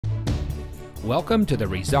Welcome to the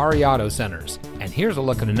Razzari Auto Centers, and here's a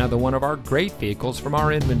look at another one of our great vehicles from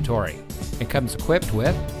our inventory. It comes equipped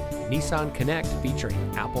with Nissan Connect featuring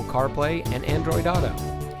Apple CarPlay and Android Auto,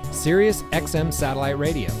 Sirius XM satellite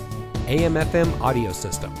radio, AM/FM audio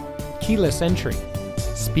system, keyless entry,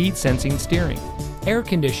 speed sensing steering, air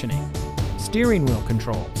conditioning, steering wheel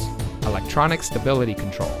controls, electronic stability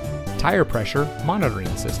control, tire pressure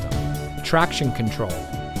monitoring system, traction control,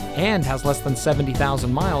 and has less than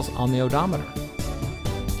 70,000 miles on the odometer.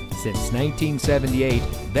 Since 1978,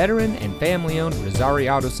 veteran and family-owned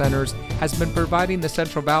Razzari Auto Centers has been providing the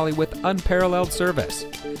Central Valley with unparalleled service.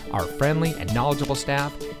 Our friendly and knowledgeable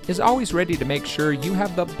staff is always ready to make sure you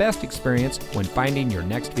have the best experience when finding your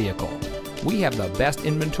next vehicle. We have the best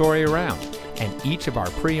inventory around, and each of our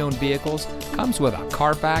pre-owned vehicles comes with a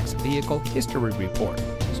Carfax Vehicle History Report,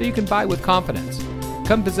 so you can buy with confidence.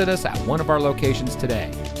 Come visit us at one of our locations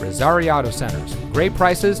today. Razzari Auto Centers, great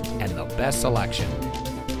prices and the best selection.